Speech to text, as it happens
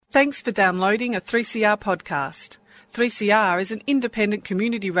Thanks for downloading a 3CR podcast. 3CR is an independent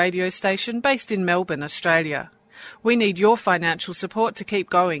community radio station based in Melbourne, Australia. We need your financial support to keep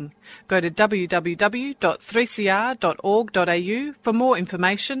going. Go to www.3cr.org.au for more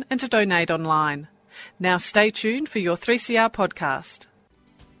information and to donate online. Now stay tuned for your 3CR podcast.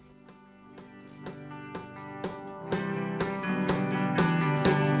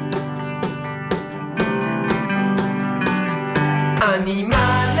 Animales humanos,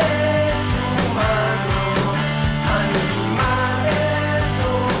 animales humanos,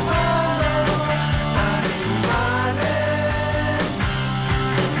 animales, animales,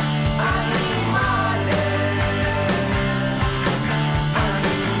 animales humanos, animales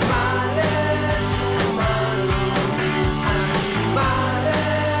humanos,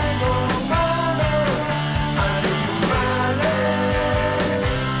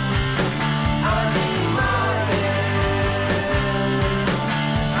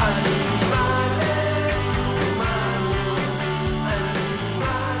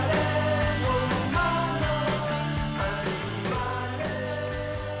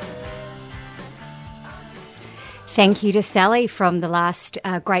 Thank you to Sally from the last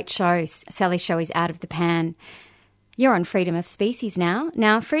great show. Sally's show is Out of the Pan. You're on Freedom of Species now.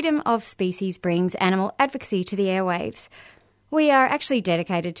 Now, Freedom of Species brings animal advocacy to the airwaves. We are actually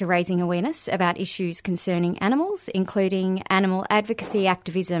dedicated to raising awareness about issues concerning animals, including animal advocacy,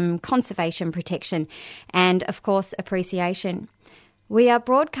 activism, conservation, protection, and, of course, appreciation. We are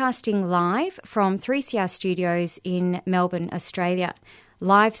broadcasting live from 3CR Studios in Melbourne, Australia.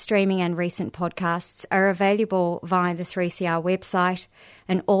 Live streaming and recent podcasts are available via the 3CR website,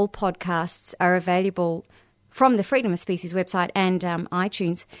 and all podcasts are available from the Freedom of Species website and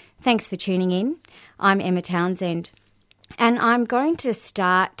iTunes. Thanks for tuning in. I'm Emma Townsend, and I'm going to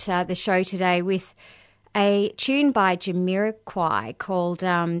start the show today with a tune by Jamiroquai called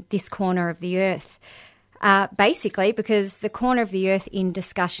This Corner of the Earth. Basically, because the corner of the earth in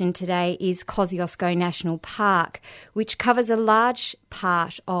discussion today is Kosciuszko National Park, which covers a large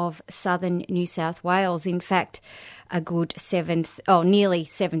part of southern New South Wales. In fact, a good nearly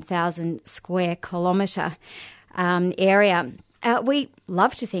 7,000 square kilometre area. We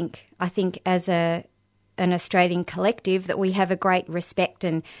love to think, I think, as an Australian collective, that we have a great respect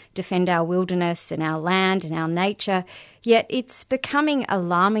and defend our wilderness and our land and our nature. Yet it's becoming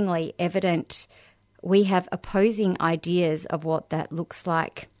alarmingly evident we have opposing ideas of what that looks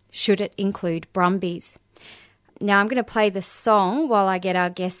like. Should it include brumbies? Now, I'm going to play the song while I get our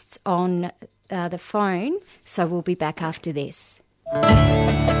guests on the phone, so we'll be back after this. Little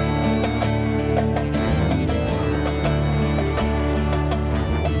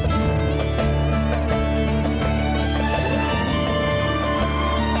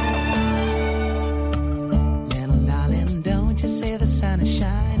darling, don't you say the sun is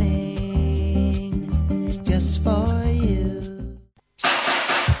shining just for you.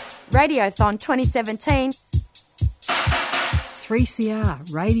 Radiothon 2017.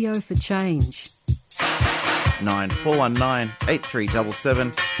 3CR, Radio for Change. 9419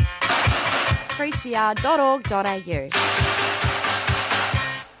 8377. 3cr.org.au.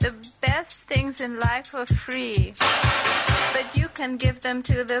 The best things in life are free, but you can give them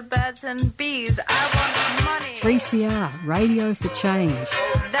to the birds and bees. I want money. 3CR, Radio for Change.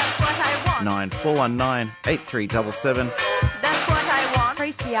 That's what I want. 9419 8377. That's what I want.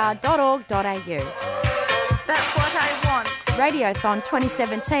 3cr.org.au. That's what I want. Radiothon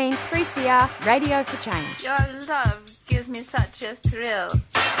 2017. 3CR, Radio for Change. Your love gives me such a thrill,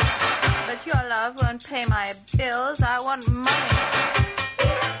 but your love won't pay my bills. I want money.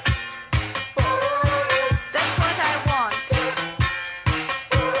 That's what I want.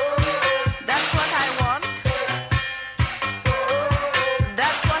 That's what I want.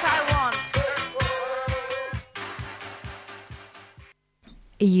 That's what I want.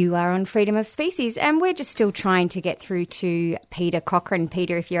 You are on Freedom of Species, and we're just still trying to get through to Peter Cochrane.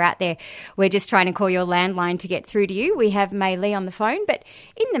 Peter, if you're out there, we're just trying to call your landline to get through to you. We have May Lee on the phone, but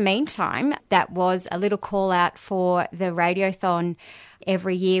in the meantime, that was a little call out for the Radiothon.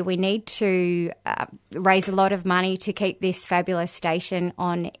 Every year we need to raise a lot of money to keep this fabulous station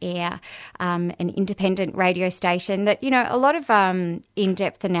on air, an independent radio station that, you know, a lot of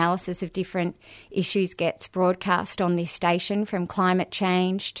in-depth analysis of different issues gets broadcast on this station, from climate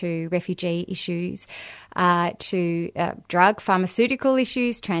change to refugee issues to drug, pharmaceutical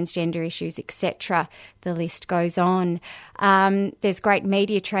issues, transgender issues, etc. The list goes on. There's great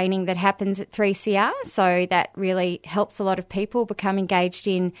media training that happens at 3CR, so that really helps a lot of people become engaged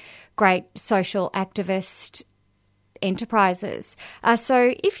in great social activist enterprises.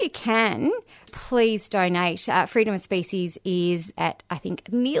 So if you can, please donate. Freedom of Species is at, I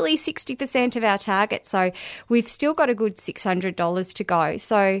think, nearly 60% of our target. So we've still got a good $600 to go.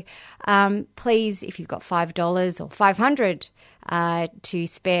 So please, if you've got $5 or $500 to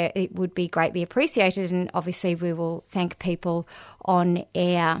spare, it would be greatly appreciated. And obviously we will thank people on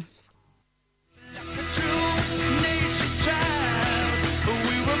air.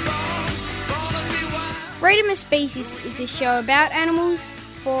 Freedom of Species is a show about animals,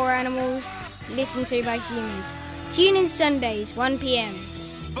 for animals, listened to by humans. Tune in Sundays, 1 p.m.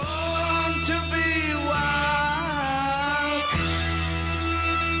 Born to be wild.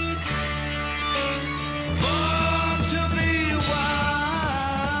 Born to be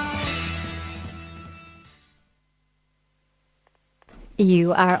wild.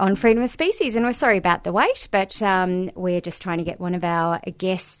 You are on Freedom of Species, and we're sorry about the wait, but we're just trying to get one of our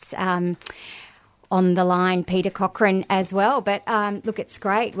guests on the line, Peter Cochrane, as well. But look, it's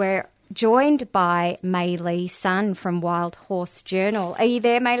great. We're joined by May Lee Sun from Wild Horse Journal. Are you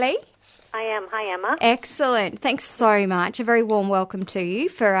there, May Lee? I am. Hi, Emma. Excellent. Thanks so much. A very warm welcome to you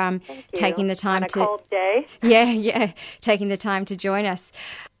for taking the time on a cold day. Yeah, taking the time to join us.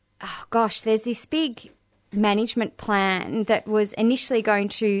 Oh, gosh, there's this big management plan that was initially going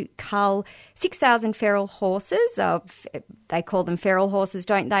to cull 6,000 feral horses. They call them feral horses,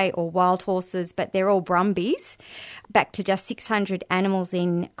 don't they, or wild horses, but they're all Brumbies, back to just 600 animals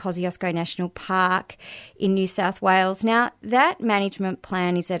in Kosciuszko National Park in New South Wales. Now, that management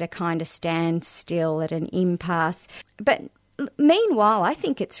plan is at a kind of standstill, at an impasse. But meanwhile, I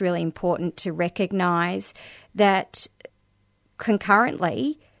think it's really important to recognise that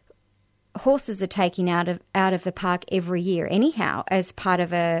concurrently, horses are taken out of the park every year anyhow as part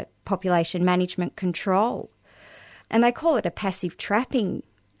of a population management control. And they call it a passive trapping,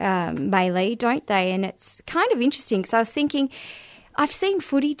 May Lee, don't they? And it's kind of interesting because I was thinking, I've seen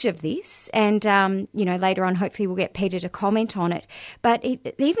footage of this and, later on hopefully we'll get Peter to comment on it. But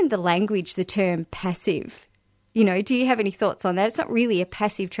even the language, the term passive, do you have any thoughts on that? It's not really a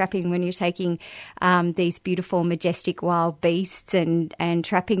passive trapping when you're taking these beautiful, majestic wild beasts and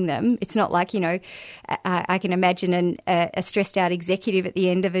trapping them. It's not like, I can imagine a stressed out executive at the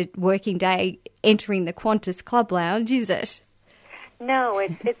end of a working day entering the Qantas Club Lounge, is it? No,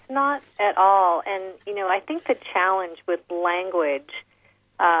 it's not at all. And, I think the challenge with language,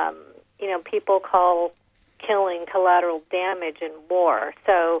 people call killing collateral damage in war.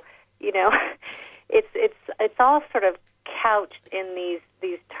 So, It's all sort of couched in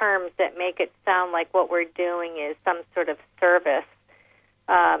these terms that make it sound like what we're doing is some sort of service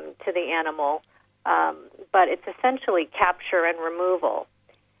to the animal, but it's essentially capture and removal.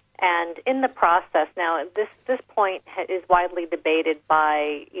 And in the process, now this point is widely debated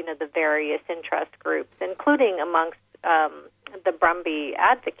by the various interest groups, including amongst the Brumby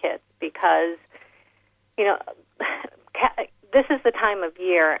advocates, because this is the time of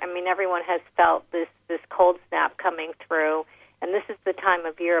year. I mean, everyone has felt this cold snap coming through, and this is the time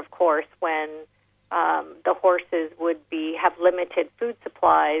of year, of course, when the horses would have limited food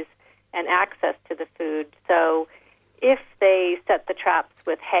supplies and access to the food. So if they set the traps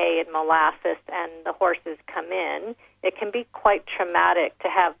with hay and molasses and the horses come in, it can be quite traumatic to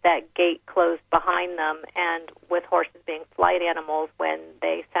have that gate closed behind them, and with horses being flight animals, when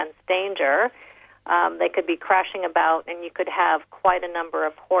they sense danger, they could be crashing about, and you could have quite a number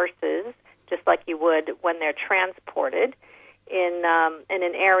of horses, just like you would when they're transported, in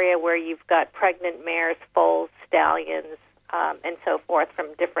an area where you've got pregnant mares, foals, stallions, and so forth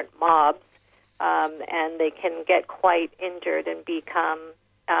from different mobs, and they can get quite injured and become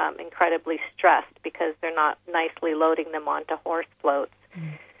incredibly stressed because they're not nicely loading them onto horse floats.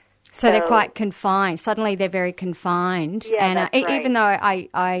 So they're quite confined. Suddenly they're very confined. Yeah, and that's right. Even though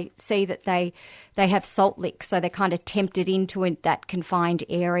I see that they have salt licks, so they're kind of tempted into that confined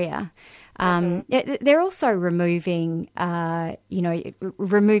area. They're also removing,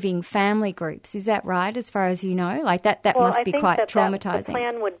 removing family groups. Is that right, as far as you know? Like that must be quite traumatizing. The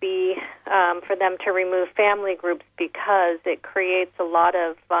plan would be for them to remove family groups because it creates a lot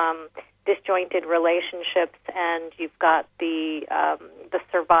of disjointed relationships, and you've got the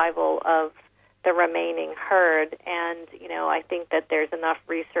survival of the remaining herd. And I think that there's enough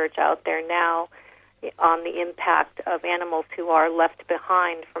research out there now on the impact of animals who are left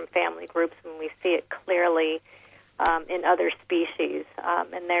behind from family groups, and we see it clearly in other species.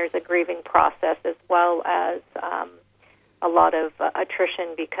 And there's a grieving process as well as a lot of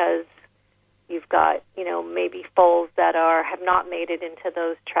attrition, because you've got, maybe foals that have not made it into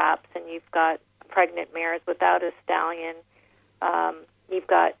those traps, and you've got pregnant mares without a stallion. You've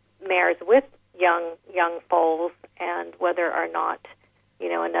got mares with young foals, and whether or not,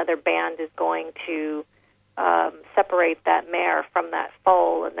 another band is going to separate that mare from that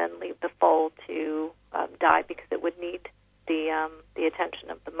foal and then leave the foal to die because it would need the attention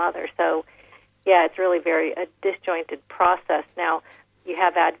of the mother. So, yeah, it's really a disjointed process. Now, you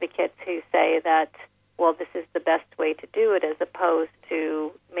have advocates who say that, well, this is the best way to do it as opposed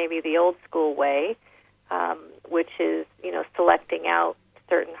to maybe the old school way, which is, selecting out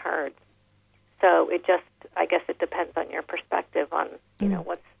certain herds. So I guess it depends on your perspective on,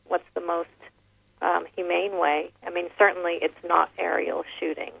 what's the most humane way. I mean, certainly it's not aerial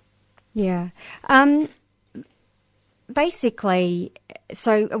shooting. Yeah. Basically,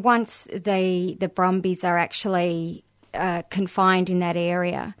 so once the brumbies are actually confined in that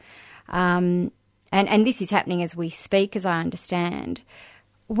area, and this is happening as we speak, as I understand,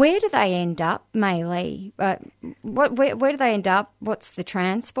 where do they end up, May-Lee? Where do they end up? What's the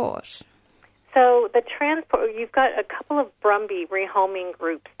transport? So the transport, you've got a couple of Brumby rehoming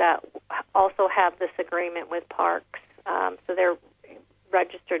groups that also have this agreement with parks. So they're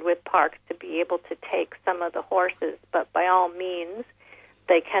registered with parks to be able to take some of the horses, but by all means,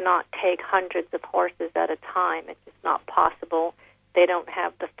 they cannot take hundreds of horses at a time. It's just not possible. They don't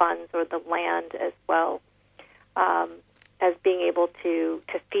have the funds or the land as well as being able to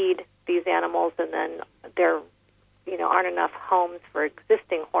feed these animals, and then there aren't enough homes for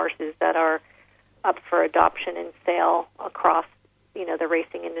existing horses that are up for adoption and sale across the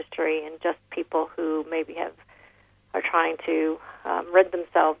racing industry, and just people who maybe are trying to rid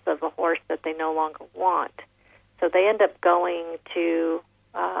themselves of a horse that they no longer want. So they end up going to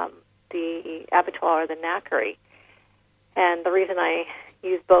the abattoir or the knackery. And the reason I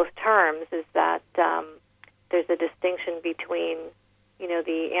use both terms is that there's a distinction between,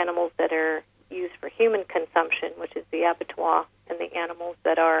 the animals that are used for human consumption, which is the abattoir, and the animals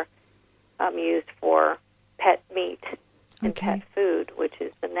that are used for pet meat and pet food, which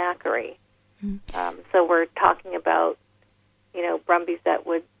is the knackery. So we're talking about, brumbies that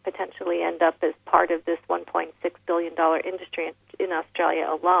would potentially end up as part of this $1.6 billion industry in Australia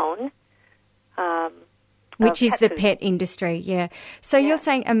alone. Which is the pet industry, yeah. So you're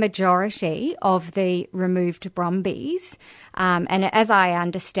saying a majority of the removed brumbies, and as I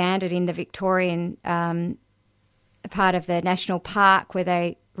understand it in the Victorian part of the national park where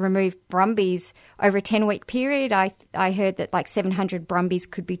they remove brumbies over a 10-week period, I heard that like 700 brumbies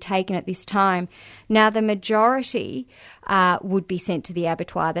could be taken at this time. Now the majority would be sent to the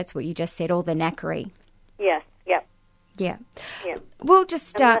abattoir, that's what you just said, or the knackery. Yes, yep. Yeah. Yeah. We'll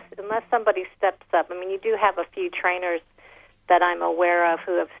just unless somebody steps up. I mean, you do have a few trainers that I'm aware of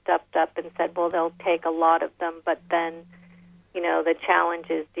who have stepped up and said, well, they'll take a lot of them, but then, the challenge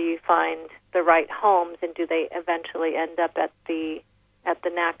is, do you find the right homes, and do they eventually end up at the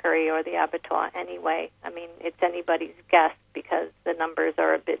knackery or the abattoir anyway? I mean, it's anybody's guess because the numbers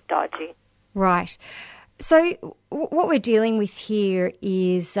are a bit dodgy. Right. So what we're dealing with here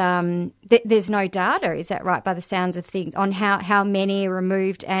is there's no data, is that right, by the sounds of things, on how many are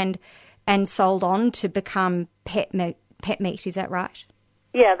removed and sold on to become pet meat, is that right?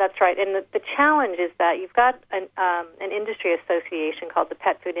 Yeah, that's right. And the challenge is that you've got an industry association called the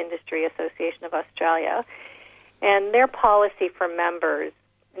Pet Food Industry Association of Australia, and their policy for members,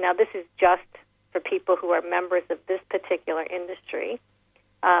 now this is just for people who are members of this particular industry,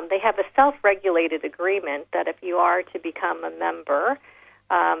 they have a self-regulated agreement that if you are to become a member,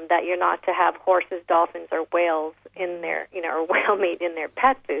 that you're not to have horses, dolphins, or whales in their, or whale meat in their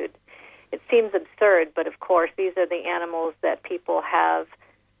pet food. It seems absurd, but of course these are the animals that people have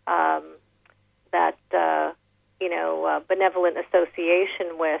benevolent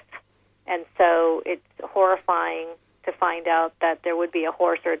association with, and so it's horrifying to find out that there would be a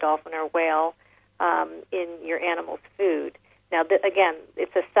horse or a dolphin or whale in your animal's food. Now, again,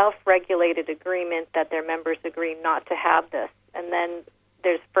 it's a self-regulated agreement that their members agree not to have this. And then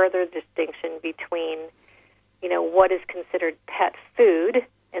there's further distinction between, what is considered pet food,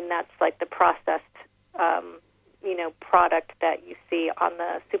 and that's like the processed, product that you see on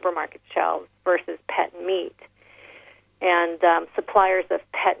the supermarket shelves, versus pet meat. And suppliers of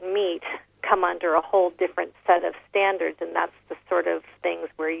pet meat come under a whole different set of standards, and that's the sort of things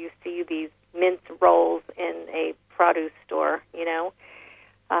where you see these mince rolls in a produce store,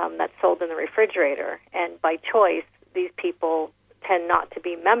 that's sold in the refrigerator. And by choice, these people tend not to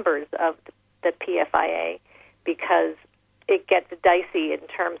be members of the PFIA because it gets dicey in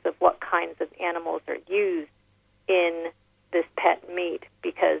terms of what kinds of animals are used in this pet meat,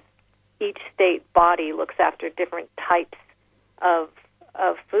 because each state body looks after different types of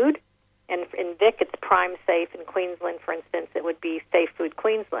food. And in Vic, it's Prime Safe. In Queensland, for instance, it would be Safe Food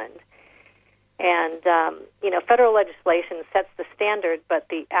Queensland. And, federal legislation sets the standard, but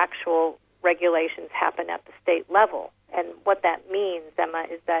the actual regulations happen at the state level. And what that means, Emma,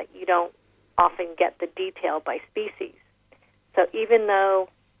 is that you don't often get the detail by species. So even though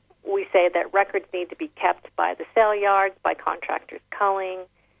we say that records need to be kept by the sale yards, by contractors culling,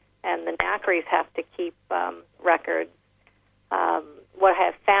 and the knackeries have to keep records, what I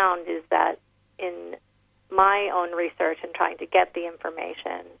have found is that in my own research and trying to get the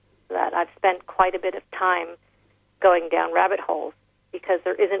information, that I've spent quite a bit of time going down rabbit holes because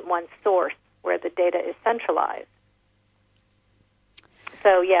there isn't one source where the data is centralized.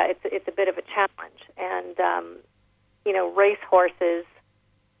 So, yeah, it's a bit of a challenge. And, race horses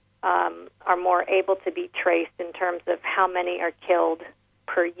are more able to be traced in terms of how many are killed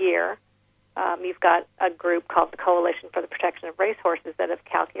per year. You've got a group called the Coalition for the Protection of Racehorses that have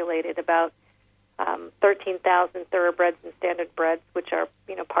calculated about 13,000 thoroughbreds and standard breds, which are,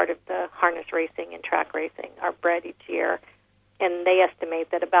 part of the harness racing and track racing, are bred each year. And they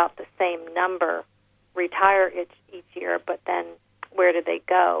estimate that about the same number retire each year, but then where do they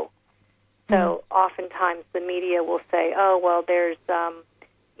go? So oftentimes the media will say, oh, well, there's,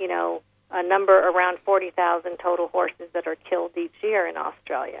 a number around 40,000 total horses that are killed each year in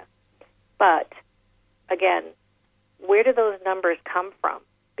Australia. But, again, where do those numbers come from?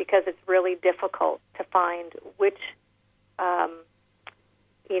 Because it's really difficult to find which,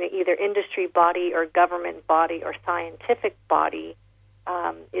 either industry body or government body or scientific body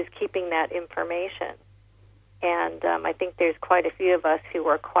is keeping that information. And I think there's quite a few of us who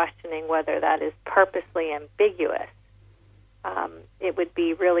are questioning whether that is purposely ambiguous. It would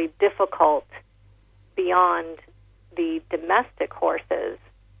be really difficult beyond the domestic horses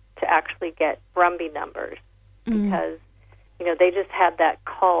to actually get Brumby numbers because, they just had that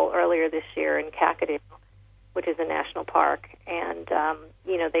cull earlier this year in Kakadu, which is a national park, and,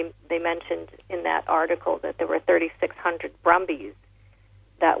 they mentioned in that article that there were 3,600 Brumbies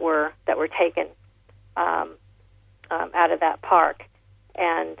that were taken out of that park,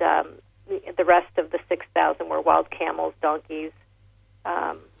 and the rest of the 6,000 were wild camels, donkeys.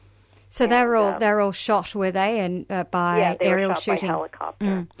 So they're all shot, were they, and by aerial shooting? By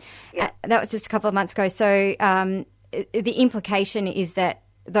helicopter. That was just a couple of months ago. So the implication is that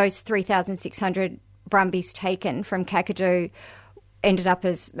those 3,600 Brumbies taken from Kakadu ended up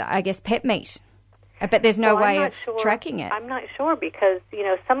as, I guess, pet meat. But there's no way of tracking it. I'm not sure because,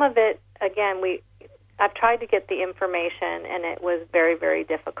 some of it, again, I've tried to get the information, and it was very, very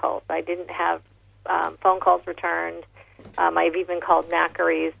difficult. I didn't have phone calls returned. I've even called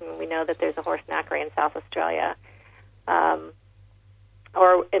knackeries, and we know that there's a horse knackery in South Australia. And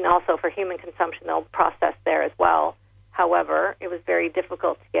also for human consumption, they'll process there as well. However, it was very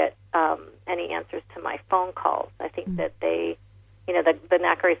difficult to get any answers to my phone calls. I think that they, the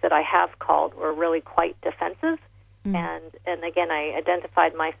knackeries that I have called were really quite defensive. And again, I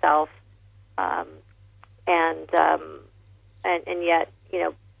identified myself, and yet,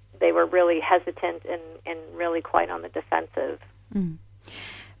 they were really hestant and really quite on the defensive.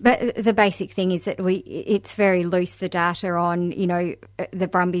 But the basic thing is that it's very loose, the data on, the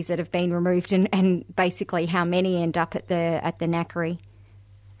Brumbies that have been removed and basically how many end up at the knackery.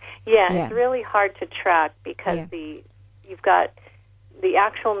 Yeah, it's really hard to track because you've got the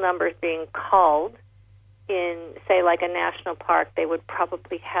actual numbers being called in, say, like a national park. They would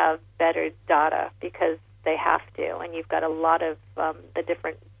probably have better data because they have to, and you've got a lot of the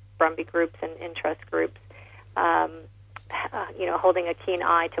different Brumby groups and interest groups, holding a keen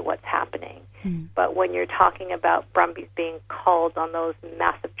eye to what's happening. But when you're talking about Brumbies being culled on those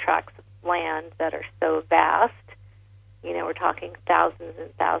massive tracts of land that are so vast, we're talking thousands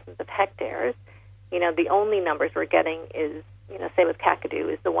and thousands of hectares, the only numbers we're getting is, say with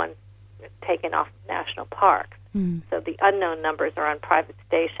Kakadu, is the ones taken off national parks. So the unknown numbers are on private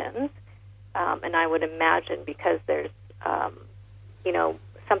stations, and I would imagine because there's,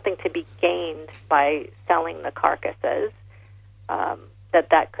 something to be gained by selling the carcasses,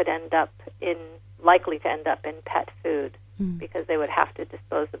 that could likely to end up in pet food because they would have to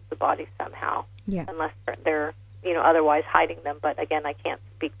dispose of the bodies somehow, unless they're otherwise hiding them. But again, I can't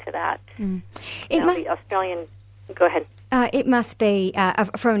speak to that. The Australian. Go ahead. It must be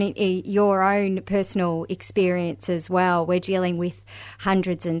from your own personal experience as well. We're dealing with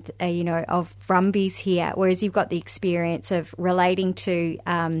hundreds and of Brumbies here, whereas you've got the experience of relating to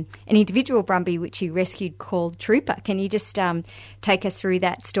an individual Brumby which you rescued called Trooper. Can you just take us through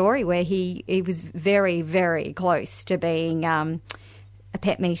that story where he was very, very close to being a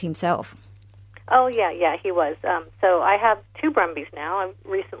pet meat himself? Oh yeah, he was. So I have 2 Brumbies now. I've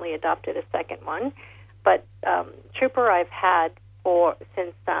recently adopted a second one. But Trooper I've had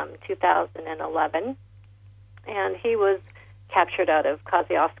since 2011, and he was captured out of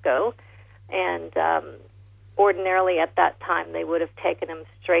Kosciuszko, and ordinarily at that time they would have taken him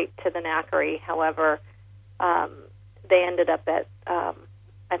straight to the knackery. However, they ended up at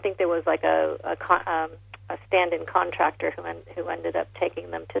I think there was like a stand-in contractor who ended up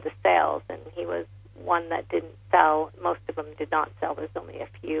taking them to the sales, and he was one that didn't sell. Most of them did not sell. There's only a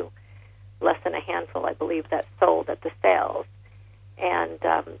few, less than a handful, I believe, that sold at the sales. And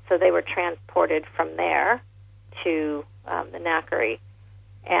so they were transported from there to the knackery.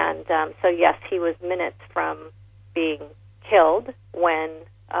 And so, yes, he was minutes from being killed when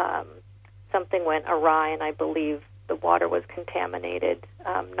something went awry, and I believe the water was contaminated,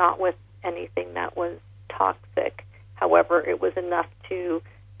 not with anything that was toxic. However, it was enough to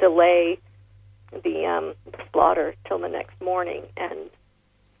delay the slaughter till the next morning, and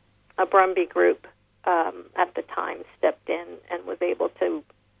a Brumby group at the time stepped in and was able to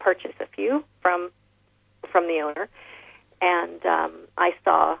purchase a few from the owner. And I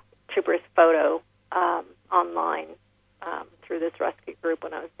saw Trooper's photo online through this rescue group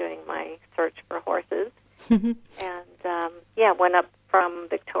when I was doing my search for horses. And, went up from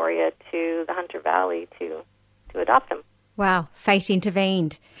Victoria to the Hunter Valley to adopt him. Wow, fate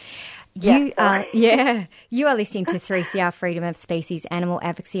intervened. You are listening to 3CR Freedom of Species Animal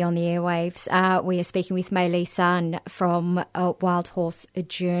Advocacy on the airwaves. We are speaking with Mei Lee Sun from Wild Horse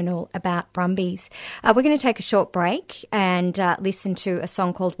Journal about Brumbies. We're going to take a short break and listen to a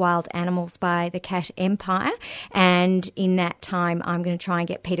song called Wild Animals by the Cat Empire. And in that time, I'm going to try and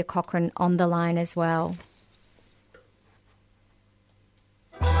get Peter Cochrane on the line as well.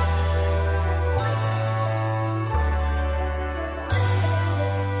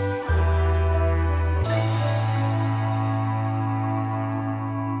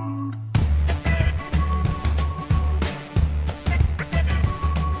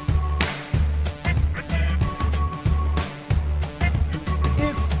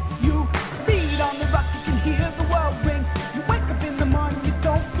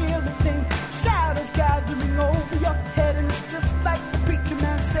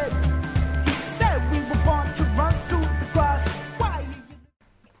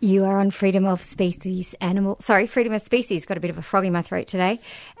 You are on Freedom of Species, Freedom of Species, got a bit of a frog in my throat today,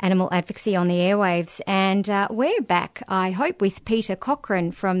 Animal Advocacy on the airwaves. And we're back, I hope, with Peter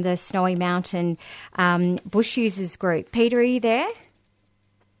Cochrane from the Snowy Mountain Bush Users Group. Peter, are you there?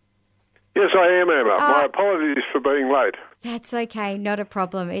 Yes, I am, Emma. My apologies for being late. That's okay, not a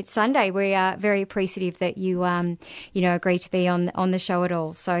problem. It's Sunday. We are very appreciative that you, agreed to be on the show at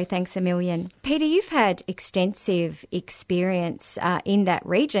all. So thanks a million. Peter, you've had extensive experience in that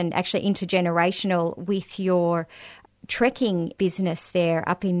region, actually intergenerational, with your trekking business there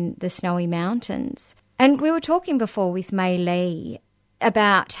up in the Snowy Mountains. And we were talking before with Mei Lee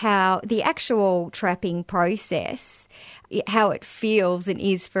about how the actual trapping process, how it feels and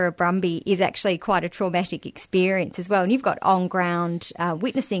is for a Brumby, is actually quite a traumatic experience as well. And you've got on-ground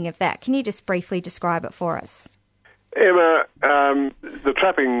witnessing of that. Can you just briefly describe it for us? Emma, the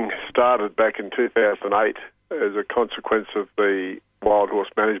trapping started back in 2008 as a consequence of the Wild Horse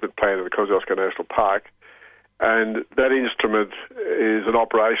Management Plan of the Kosciuszko National Park. And that instrument is an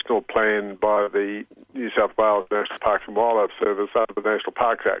operational plan by the New South Wales National Parks and Wildlife Service under the National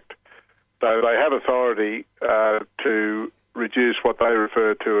Parks Act. So they have authority to reduce what they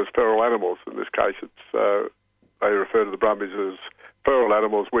refer to as feral animals. In this case, it's they refer to the Brumbies as feral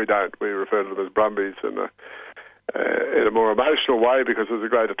animals. We don't. We refer to them as Brumbies in a more emotional way because there's a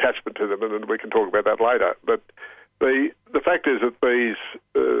great attachment to them, and we can talk about that later. But the fact is that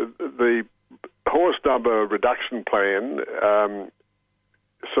the horse number reduction plan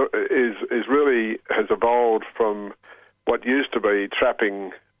is really has evolved from what used to be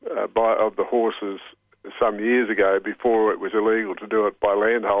trapping of the horses some years ago, before it was illegal to do it by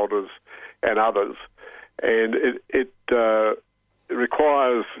landholders and others. And it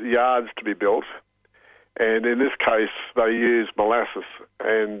requires yards to be built, and in this case they use molasses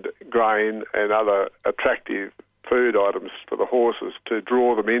and grain and other attractive food items for the horses to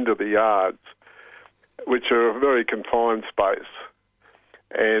draw them into the yards, which are a very confined space.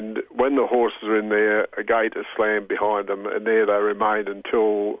 And when the horses are in there, a gate is slammed behind them, and there they remain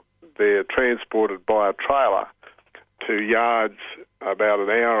until they're transported by a trailer to yards about an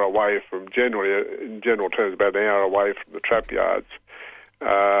hour away from, in general terms, about an hour away from the trap yards,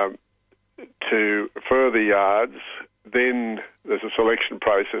 to further yards. Then there's a selection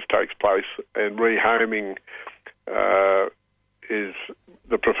process takes place, and rehoming is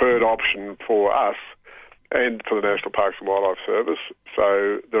the preferred option for us and for the National Parks and Wildlife Service.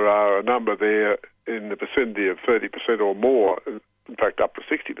 So there are a number there in the vicinity of 30% or more fact up to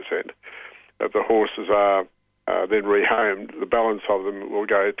 60% of the horses are then rehomed. The balance of them will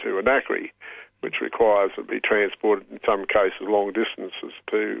go to a knackery, which requires them to be transported in some cases long distances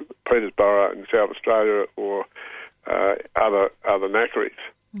to Peterborough in South Australia or other knackeries.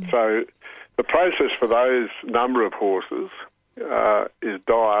 So the process for those number of horses is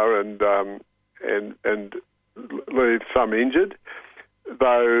dire and leaves some injured,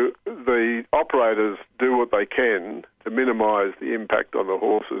 though the operators do what they can to minimise the impact on the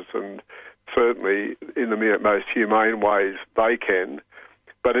horses, and certainly in the most humane ways they can.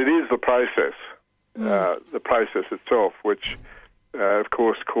 But it is the process itself, which of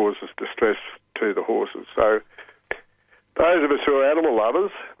course causes distress to the horses. So those of us who are animal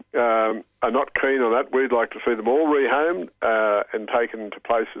lovers are not keen on that. We'd like to see them all rehomed and taken to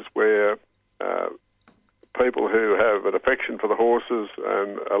places where people who have an affection for the horses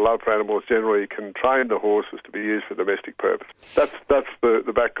and a love for animals generally can train the horses to be used for domestic purpose. That's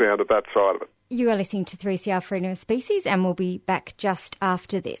the background of that side of it. You are listening to 3CR Freedom of Species, and we'll be back just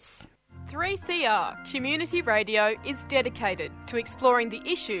after this. 3CR Community Radio is dedicated to exploring the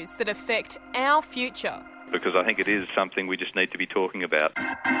issues that affect our future. Because I think it is something we just need to be talking about.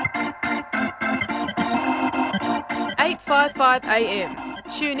 855 AM.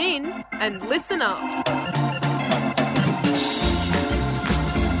 Tune in and listen up.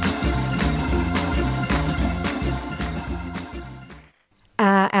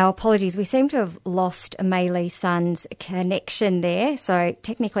 Our apologies. We seem to have lost May-Lee Sun's connection there. So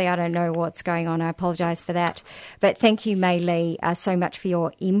technically, I don't know what's going on. I apologise for that. But thank you, May-Lee, so much for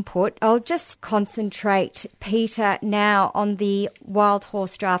your input. I'll just concentrate, Peter, now on the Wild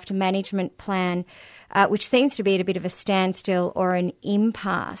Horse Draft Management Plan, which seems to be at a bit of a standstill or an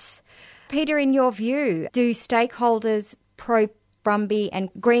impasse. Peter, in your view, do stakeholders, pro-Brumby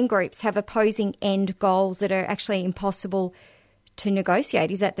and green groups have opposing end goals that are actually impossible to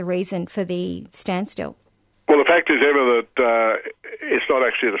negotiate? Is that the reason for the standstill? Well, the fact is ever that it's not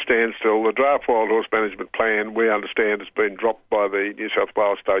actually at a standstill. The Draft Wild Horse Management Plan, we understand, has been dropped by the New South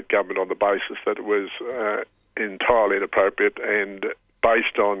Wales State Government on the basis that it was entirely inappropriate and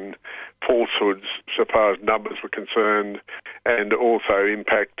based on falsehoods so far as numbers were concerned, and also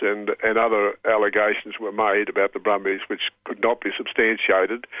impact and other allegations were made about the Brumbies which could not be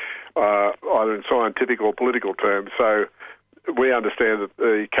substantiated either in scientific or political terms. So we understand that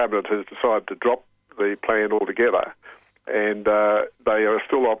the Cabinet has decided to drop the plan altogether, and they are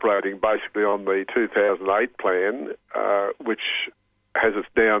still operating basically on the 2008 plan, which has its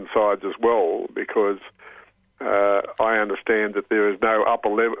downsides as well, because I understand that there is no upper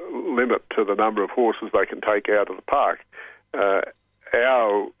limit to the number of horses they can take out of the park.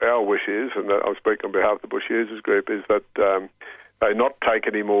 Our wish is, and I speak on behalf of the Bush Users Group, is that they not take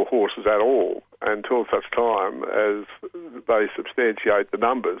any more horses at all until such time as they substantiate the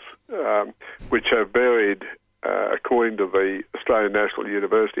numbers, which have varied, according to the Australian National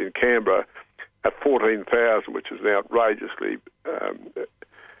University in Canberra, at 14,000, which is an outrageously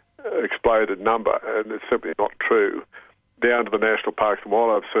exploded number, and it's simply not true, down to the National Parks and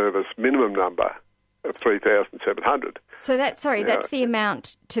Wildlife Service minimum number of 3,700. So that's the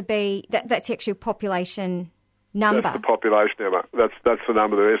amount to be, that's the actual population number. That's the population number. That's the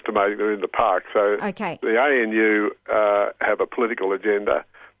number they're estimating they're in the park. So okay. The ANU have a political agenda,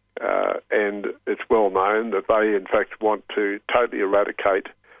 and it's well known that they in fact want to totally eradicate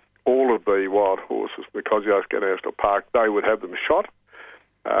all of the wild horses in the Kosciuszko National Park. They would have them shot,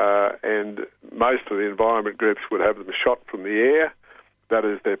 and most of the environment groups would have them shot from the air. That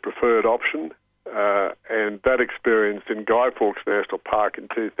is their preferred option. And that experience in Guy Fawkes National Park in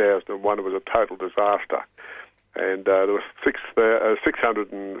 2001 was a total disaster. And there were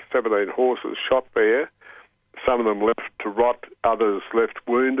 617 horses shot there. Some of them left to rot, others left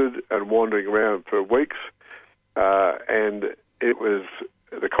wounded and wandering around for weeks. And it was,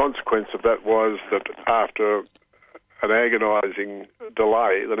 the consequence of that was that after an agonising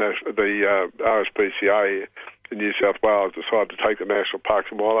delay, the RSPCA in New South Wales decided to take the National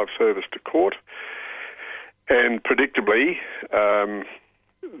Parks and Wildlife Service to court. And predictably,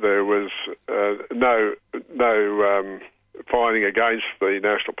 there was no finding against the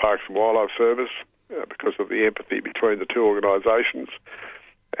National Parks and Wildlife Service because of the empathy between the two organisations.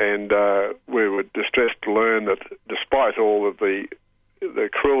 And we were distressed to learn that despite all of the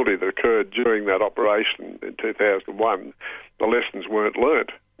cruelty that occurred during that operation in 2001, the lessons weren't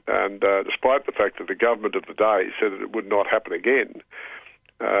learnt. And despite the fact that the government of the day said that it would not happen again,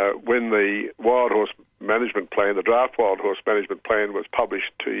 when the Wild Horse Management Plan, the Draft Wild Horse Management Plan, was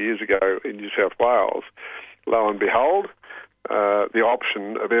published 2 years ago in New South Wales, lo and behold, the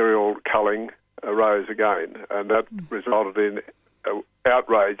option of aerial culling arose again, and that resulted in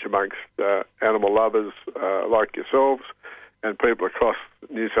outrage amongst animal lovers like yourselves and people across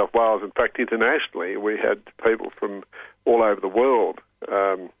New South Wales. In fact, internationally, we had people from all over the world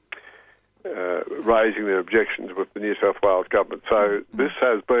raising their objections with the New South Wales government. So this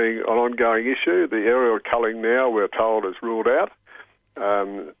has been an ongoing issue. The aerial culling now, we're told, is ruled out.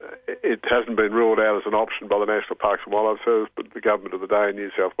 It hasn't been ruled out as an option by the National Parks and Wildlife Service, but the government of the day in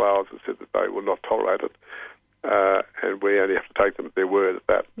New South Wales has said that they will not tolerate it. And we only have to take them at their word at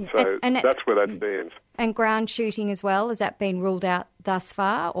that. Yeah. So and that's where that stands. And ground shooting as well, has that been ruled out thus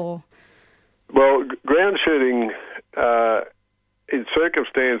far? Or Well, ground shooting, in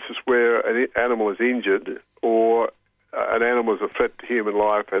circumstances where an animal is injured or an animal is a threat to human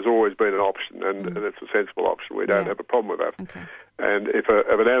life, has always been an option, and it's a sensible option. We don't have a problem with that. Okay. And if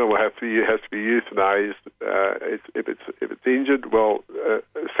an animal has to be euthanized, if it's injured, well,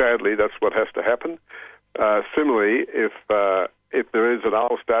 sadly, that's what has to happen. Similarly, if there is an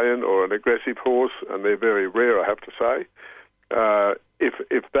old stallion or an aggressive horse, and they're very rare, I have to say,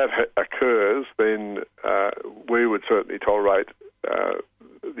 if that occurs, then we would certainly tolerate the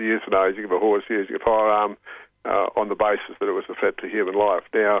euthanizing of a horse using a firearm on the basis that it was a threat to human life.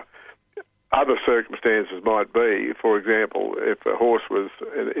 Now, other circumstances might be, for example, if a horse was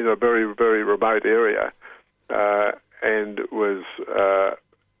in a very, very remote area and was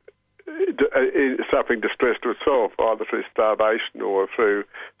suffering distress to itself, either through starvation or through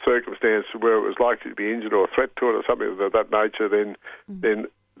circumstances where it was likely to be injured or a threat to it or something of that nature, then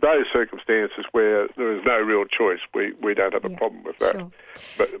those circumstances where there is no real choice, we don't have a problem with that.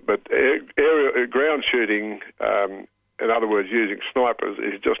 Sure. But ground shooting, in other words, using snipers,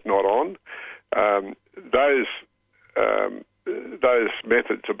 is just not on. Those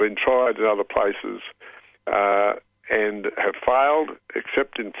methods have been tried in other places and have failed,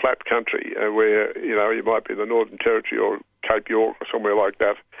 except in flat country, where you might be in the Northern Territory or Cape York or somewhere like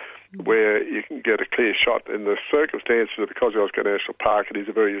that, where you can get a clear shot. In the circumstances of the Kosciuszko National Park, it is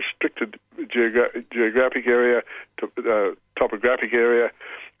a very restricted geographic area, topographic area,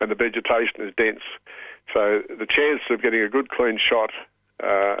 and the vegetation is dense. So the chance of getting a good clean shot,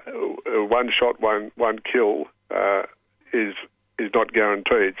 one shot, one kill, is not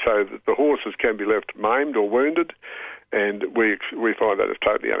guaranteed. So that the horses can be left maimed or wounded, and we find that is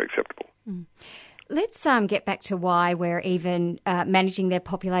totally unacceptable. Let's get back to why we're even managing their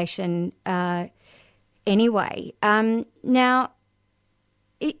population anyway. Now,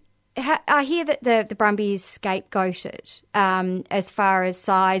 I hear that the Brumby is scapegoated as far as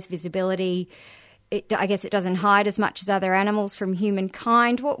size, visibility. I guess it doesn't hide as much as other animals from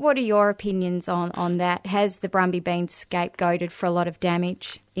humankind. What are your opinions on that? Has the Brumby been scapegoated for a lot of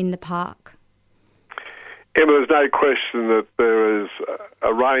damage in the park? Emma, there's no question that there is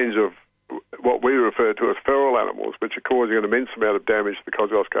a range of what we refer to as feral animals, which are causing an immense amount of damage to the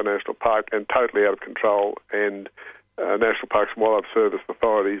Kosciuszko National Park and totally out of control. And National Parks and Wildlife Service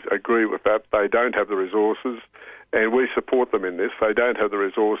authorities agree with that. They don't have the resources, and we support them in this. They don't have the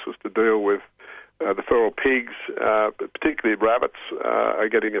resources to deal with the feral pigs, particularly rabbits, are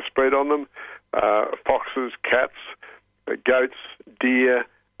getting a spread on them, foxes, cats, goats, deer.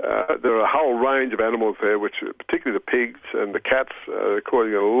 There are a whole range of animals there, which, particularly the pigs and the cats, are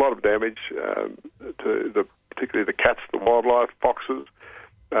causing a lot of damage to particularly the cats, the wildlife, foxes,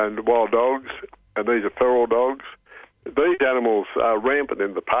 and wild dogs. And these are feral dogs. These animals are rampant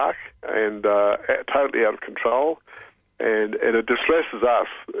in the park and totally out of control. And it distresses us,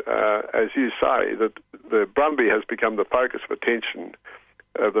 as you say, that the Brumby has become the focus of attention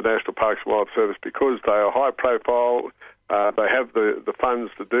of the National Parks and Wildlife Service because they are high profile. They have the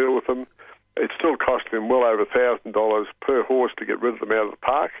funds to deal with them. It's still costing them well over $1,000 per horse to get rid of them out of the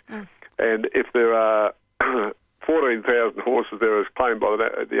park. And if there are 14,000 horses there as claimed by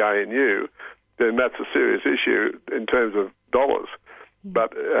the ANU, then that's a serious issue in terms of dollars.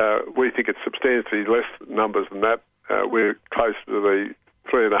 But we think it's substantially less numbers than that. We're close to the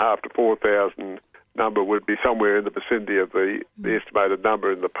 3,500 to 4,000 number, would be somewhere in the vicinity of the estimated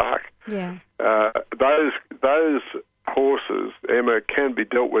number in the park. Yeah. Those horses, Emma, can be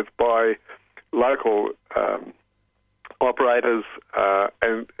dealt with by local operators,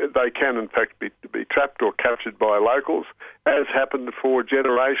 and they can in fact be trapped or captured by locals, as happened for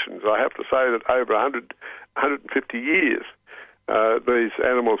generations. I have to say that over 150 years, these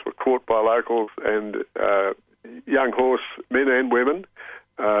animals were caught by locals, and young horse men and women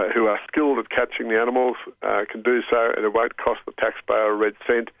who are skilled at catching the animals can do so, and it won't cost the taxpayer a red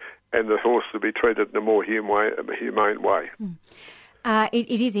cent, and the horse will be treated in a more humane way.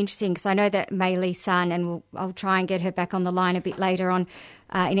 It is interesting because I know that Mei Lee Sun, and I'll try and get her back on the line a bit later on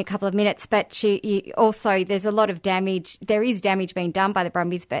in a couple of minutes, but also there's a lot of damage. There is damage being done by the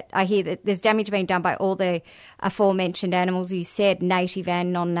brumbies, but I hear that there's damage being done by all the aforementioned animals you said, native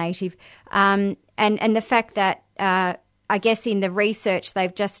and non-native. And the fact that I guess in the research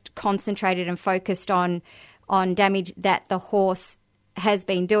they've just concentrated and focused on damage that the horse has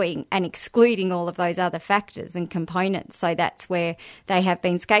been doing and excluding all of those other factors and components. So that's where they have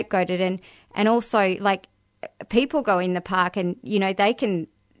been scapegoated. And also, like, people go in the park and, you know, they can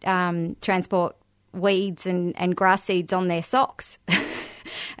transport weeds and grass seeds on their socks.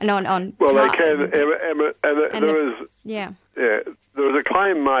 and on well, they can, Emma, and there was a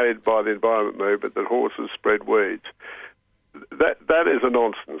claim made by the environment movement that horses spread weeds. That is a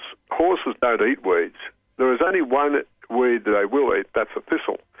nonsense. Horses don't eat weeds. There is only one weed that they will eat, that's a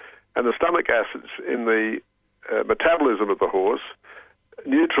thistle. And the stomach acids in the metabolism of the horse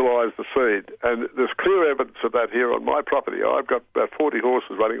neutralise the seed. And there's clear evidence of that here on my property. I've got about 40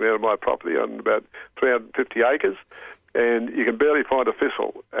 horses running down on my property on about 350 acres, and you can barely find a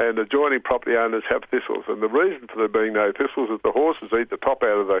thistle. And adjoining property owners have thistles. And the reason for there being no thistles is the horses eat the top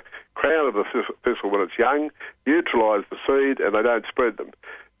out of the crown of the thistle when it's young, neutralise the seed, and they don't spread them.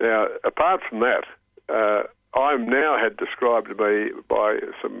 Now, apart from that, I'm now had described to me by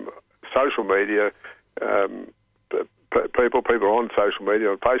some social media people on social media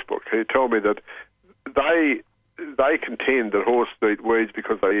on Facebook who tell me that they contend that horses eat weeds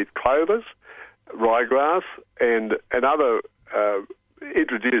because they eat clovers, ryegrass, and other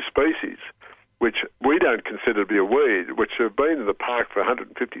introduced species, which we don't consider to be a weed, which have been in the park for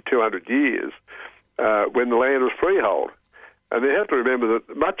 150, 200 years when the land was freehold. And you have to remember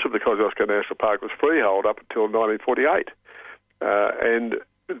that much of the Kosciuszko National Park was freehold up until 1948. And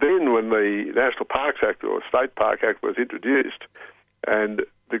then when the National Parks Act or State Park Act was introduced and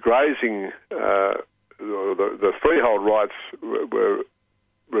the grazing, the freehold rights were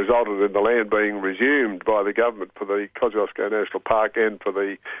resulted in the land being resumed by the government for the Kosciuszko National Park and for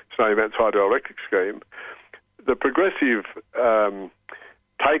the Snowy Mountains Hydroelectric Scheme, the progressive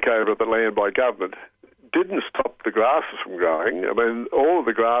takeover of the land by government didn't stop the grasses from growing. I mean, all of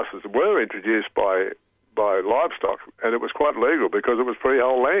the grasses were introduced by livestock, and it was quite legal because it was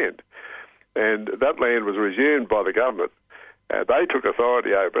freehold land. And that land was resumed by the government. They took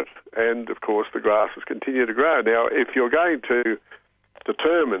authority over it, and, of course, the grasses continue to grow. Now, if you're going to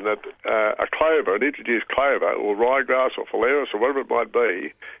determine that a clover, an introduced clover, or ryegrass or phalaris or whatever it might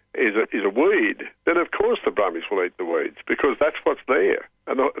be, is a weed, then of course the brumbies will eat the weeds because that's what's there.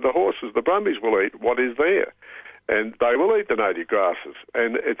 And the horses, the brumbies will eat what is there. And they will eat the native grasses.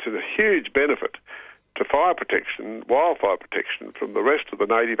 And it's a huge benefit to fire protection, wildfire protection from the rest of the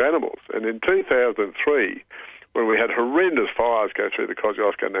native animals. And in 2003, when we had horrendous fires go through the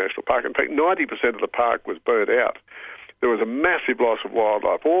Kosciuszko National Park, in fact 90% of the park was burnt out, there was a massive loss of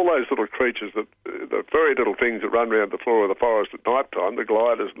wildlife. All those little creatures, the very little things that run around the floor of the forest at night time, the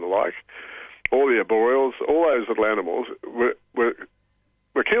gliders and the like, all the arboreals, all those little animals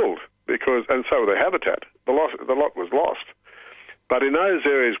were killed because, and so their habitat. The lot was lost. But in those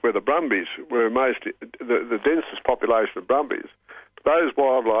areas where the brumbies were the densest population of brumbies, those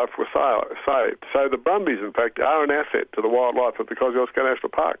wildlife were saved. So the brumbies, in fact, are an asset to the wildlife of the Kosciuszko National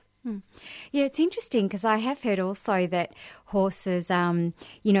Park. Yeah, it's interesting because I have heard also that horses, when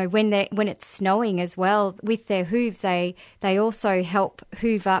it's snowing as well, with their hooves, they also help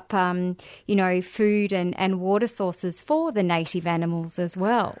hoof up, food and water sources for the native animals as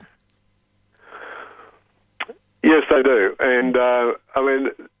well. Yes, they do. And, there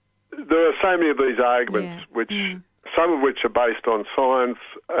are so many of these arguments, some of which are based on science,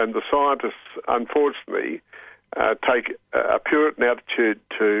 and the scientists, unfortunately, take a Puritan attitude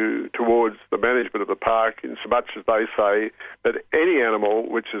towards the management of the park in so much as they say that any animal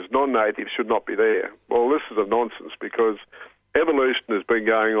which is non-native should not be there. Well, this is a nonsense because evolution has been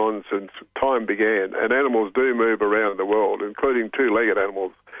going on since time began, and animals do move around the world, including two-legged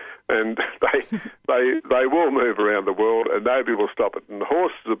animals, and they will move around the world, and nobody will stop it. And the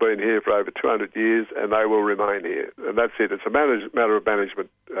horses have been here for over 200 years, and they will remain here. And that's it. It's a matter of management,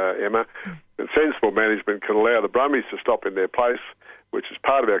 Emma. And sensible management can allow the brumbies to stop in their place, which is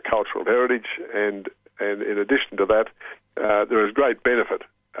part of our cultural heritage. And in addition to that, there is great benefit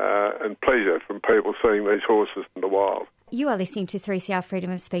and pleasure from people seeing these horses in the wild. You are listening to 3CR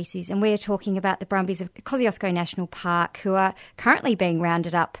Freedom of Species, and we're talking about the brumbies of Kosciuszko National Park who are currently being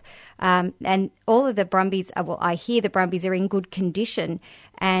rounded up. And all of the brumbies, I hear the brumbies are in good condition,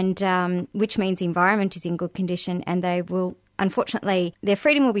 and which means the environment is in good condition, and they will unfortunately, their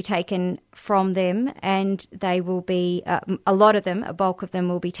freedom will be taken from them, and they will be, a lot of them, a bulk of them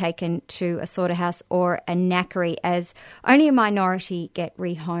will be taken to a slaughterhouse or a knackery, as only a minority get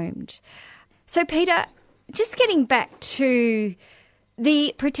rehomed. So, Peter, just getting back to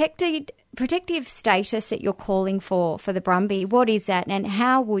the protective status that you're calling for the Brumby, what is that, and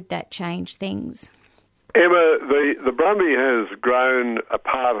how would that change things? Emma, the Brumby has grown a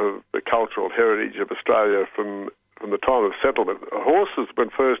part of the cultural heritage of Australia from the time of settlement. Horses have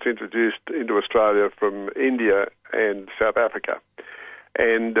been first introduced into Australia from India and South Africa.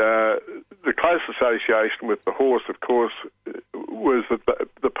 And the close association with the horse, of course, was that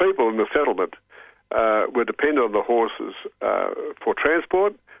the people in the settlement were dependent on the horses for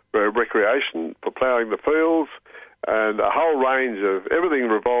transport, for recreation, for ploughing the fields, and a whole range of everything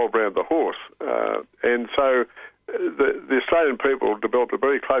revolved around the horse. And so the Australian people developed a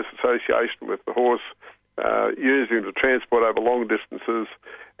very close association with the horse, using him to transport over long distances.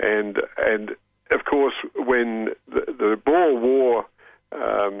 And of course, when the Boer War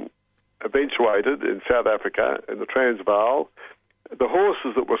eventuated in South Africa, in the Transvaal, the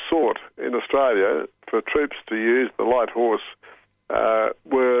horses that were sought in Australia for troops to use, the light horse,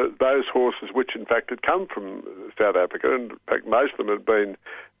 were those horses which in fact had come from South Africa, and in fact most of them had been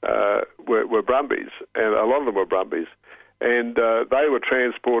were Brumbies, and a lot of them were Brumbies, and they were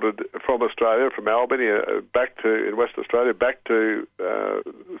transported from Australia, from Albany, in West Australia, back to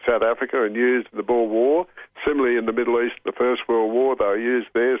South Africa and used in the Boer War. Similarly, in the Middle East, the First World War, they were used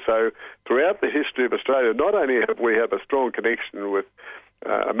there. So throughout the history of Australia, not only have we had a strong connection with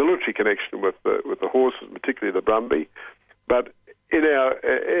a military connection with the horses, particularly the Brumby, but in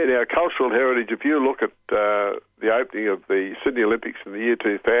our cultural heritage, if you look at the opening of the Sydney Olympics in the year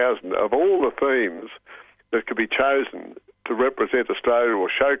 2000, of all the themes that could be chosen to represent Australia or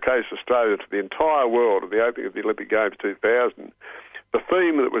showcase Australia to the entire world at the opening of the Olympic Games 2000, the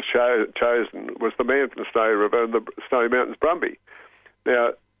theme that was chosen was the man from the Snowy River and the Snowy Mountains Brumby.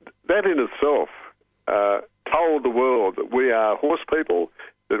 Now, that in itself told the world that we are horse people,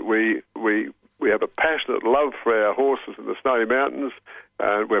 that we have a passionate love for our horses in the Snowy Mountains,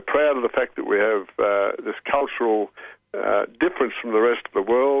 and we're proud of the fact that we have this cultural difference from the rest of the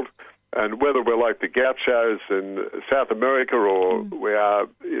world. And whether we're like the gauchos in South America or we are,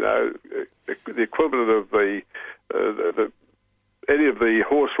 the equivalent of any of the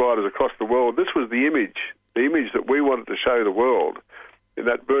horse riders across the world, this was the image that we wanted to show the world in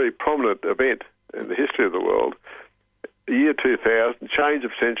that very prominent event in the history of the world. The year 2000, change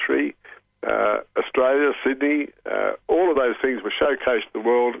of century, Australia, Sydney, all of those things were showcased to the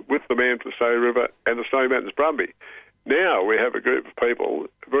world with the man from the Snowy River and the Snowy Mountains Brumby. Now we have a group of people,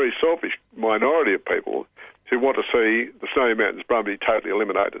 a very selfish minority of people, who want to see the Snowy Mountains Brumby totally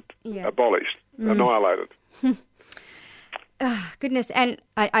eliminated, abolished, annihilated. Oh, goodness. And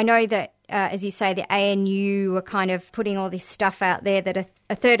I know that, as you say, the ANU are kind of putting all this stuff out there that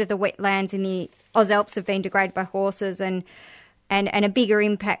a third of the wetlands in the Oz Alps have been degraded by horses, and a bigger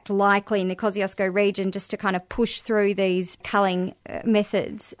impact likely in the Kosciuszko region, just to kind of push through these culling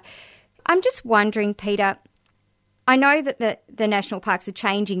methods. I'm just wondering, Peter, I know that the national parks are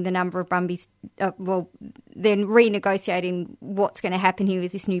changing the number of Brumbies, they're renegotiating what's going to happen here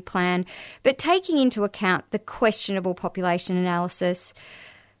with this new plan, but taking into account the questionable population analysis,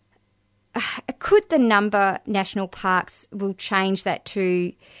 could the number national parks will change that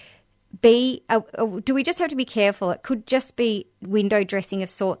to be, do we just have to be careful? It could just be window dressing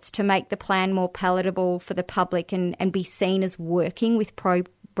of sorts to make the plan more palatable for the public and be seen as working with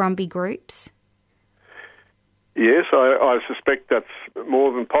pro-Brumby groups? Yes, I suspect that's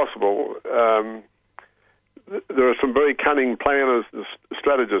more than possible. There are some very cunning planners and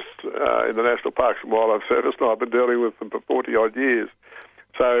strategists in the National Parks and Wildlife Service, and I've been dealing with them for 40-odd years.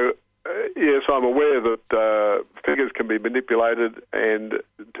 So, yes, I'm aware that figures can be manipulated, and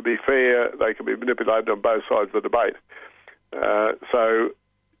to be fair, they can be manipulated on both sides of the debate. So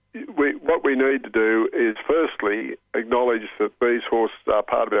what we need to do is firstly acknowledge that these horses are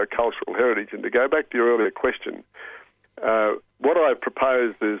part of our cultural heritage. And to go back to your earlier question, what I've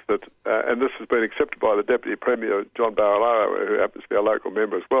proposed is that, and this has been accepted by the Deputy Premier, John Barilaro, who happens to be a local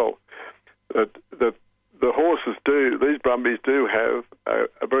member as well, that the horses these Brumbies do have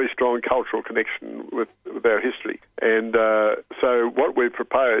a very strong cultural connection with our history. And so what we've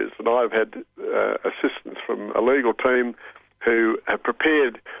proposed, and I've had assistance from a legal team who have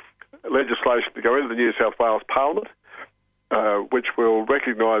prepared legislation to go into the New South Wales Parliament, which will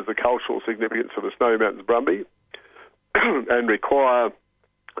recognise the cultural significance of the Snowy Mountains Brumby and require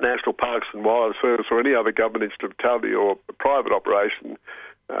National Parks and Wildlife Service or any other government instrumentality or private operation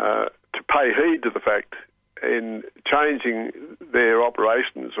to pay heed to the fact in changing their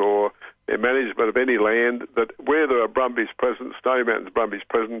operations or their management of any land, that where there are brumbies present, Snowy Mountains brumbies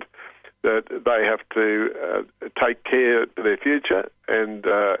present, that they have to take care of their future and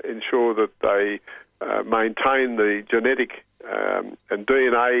ensure that they maintain the genetic and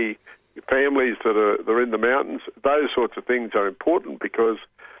DNA families that are in the mountains. Those sorts of things are important because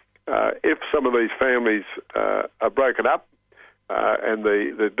if some of these families are broken up and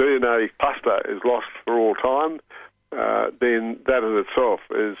the DNA cluster is lost for all time, then that in itself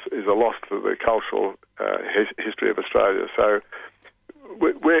is a loss to the cultural history of Australia. So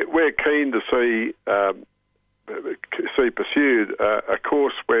we're keen to see pursued a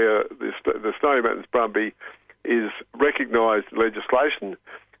course where the Snowy Mountains Brumby is recognised in legislation,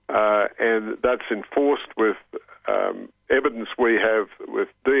 and that's enforced with evidence we have with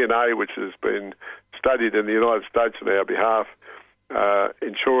DNA, which has been studied in the United States on our behalf,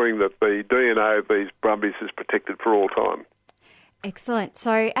 ensuring that the DNA of these brumbies is protected for all time. Excellent.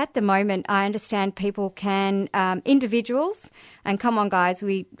 So at the moment, I understand people can, individuals, and come on guys,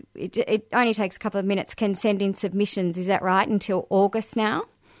 it only takes a couple of minutes, can send in submissions, is that right, until August now,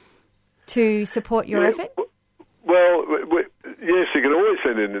 to support your effort? Well, yes, you can always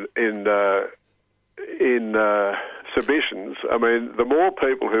send in submissions. I mean, the more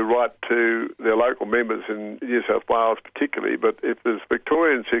people who write to their local members in New South Wales particularly, but if there's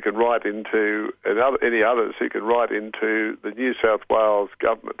Victorians who can write into, and any others who can write into the New South Wales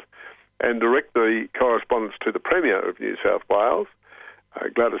government and direct the correspondence to the Premier of New South Wales,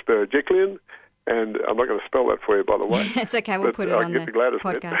 Gladys Berejiklian, and I'm not going to spell that for you, by the way. It's okay, we'll put it on the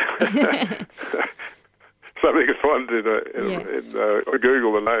podcast. Somebody can find it in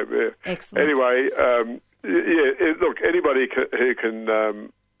Google, the name there. Excellent. Anyway, look, anybody who can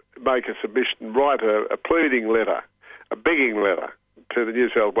make a submission, write a pleading letter, a begging letter to the New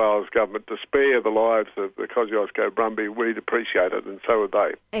South Wales government to spare the lives of the Kosciuszko Brumby, we'd appreciate it, and so would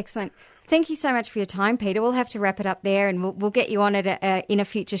they. Excellent. Thank you so much for your time, Peter. We'll have to wrap it up there, and we'll get you on it in a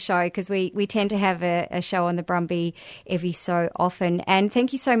future show, because we tend to have a show on the Brumby every so often. And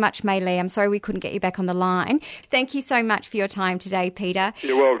thank you so much, Mei Lee. I'm sorry we couldn't get you back on the line. Thank you so much for your time today, Peter.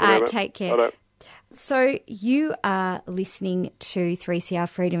 You're welcome. Take care. Bye-bye. So you are listening to 3CR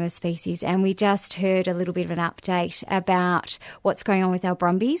Freedom of Species, and we just heard a little bit of an update about what's going on with our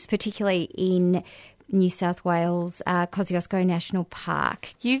brumbies, particularly in New South Wales, Kosciuszko National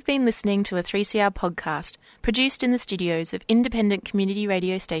Park. You've been listening to a 3CR podcast produced in the studios of independent community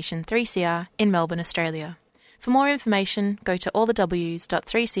radio station 3CR in Melbourne, Australia. For more information, go to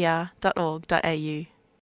allthews.3cr.org.au.